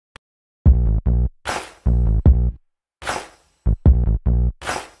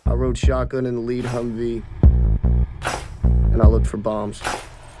rode shotgun in the lead Humvee, and I looked for bombs.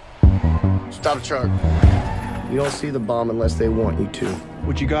 Stop the truck. You don't see the bomb unless they want you to.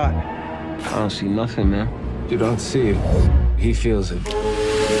 What you got? I don't see nothing, man. You don't see it. He feels it.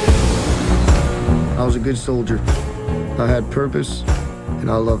 I was a good soldier. I had purpose,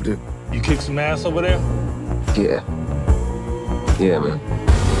 and I loved it. You kick some ass over there? Yeah. Yeah, man.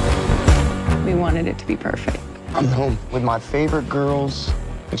 We wanted it to be perfect. I'm home with my favorite girls.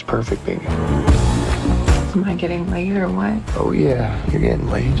 It's perfect, baby. Am I getting laid or what? Oh, yeah, you're getting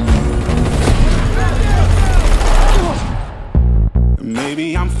laid.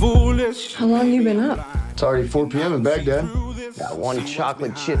 Maybe I'm foolish. How long you been up? It's already 4 p.m. in Baghdad. Got one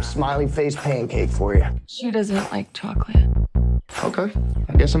chocolate chip smiley face pancake for you. She doesn't like chocolate. Okay,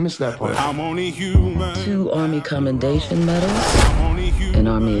 I guess I missed that part. I'm only human. 2 Army Commendation Medals, an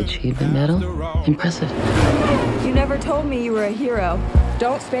Army Achievement Medal. Impressive. You never told me you were a hero.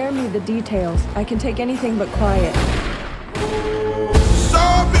 Don't spare me the details. I can take anything but quiet.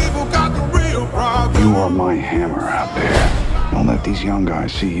 Some people got the real problem. You are my hammer out there. Don't let these young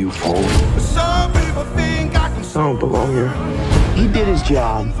guys see you fold. Some people think I can. I don't belong here. He did his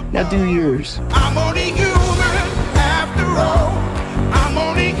job. Now do yours. I'm only human after all. I'm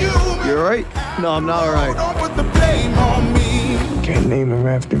only human. You all right? No, I'm not all right. Don't put the blame on me. Can't name him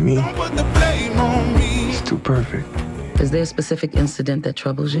after me. Don't put the blame on me. He's too perfect. Is there a specific incident that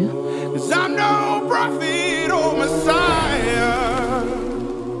troubles you? 'Cause I'm no prophet or Messiah.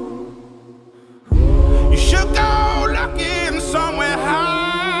 You should go looking somewhere higher.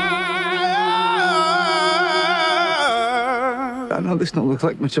 I know this don't look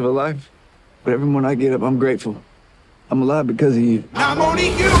like much of a life, but every morning I get up, I'm grateful. I'm alive because of you. I'm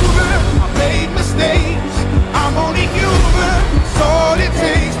only human. I made mistakes. I'm only human. It's all it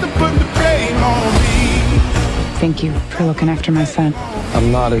takes to put the blame on me. Thank you for looking after my son.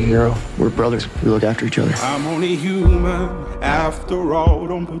 I'm not a hero. We're brothers. We look after each other. I'm only human after all.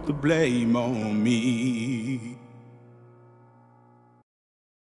 Don't put the blame on me.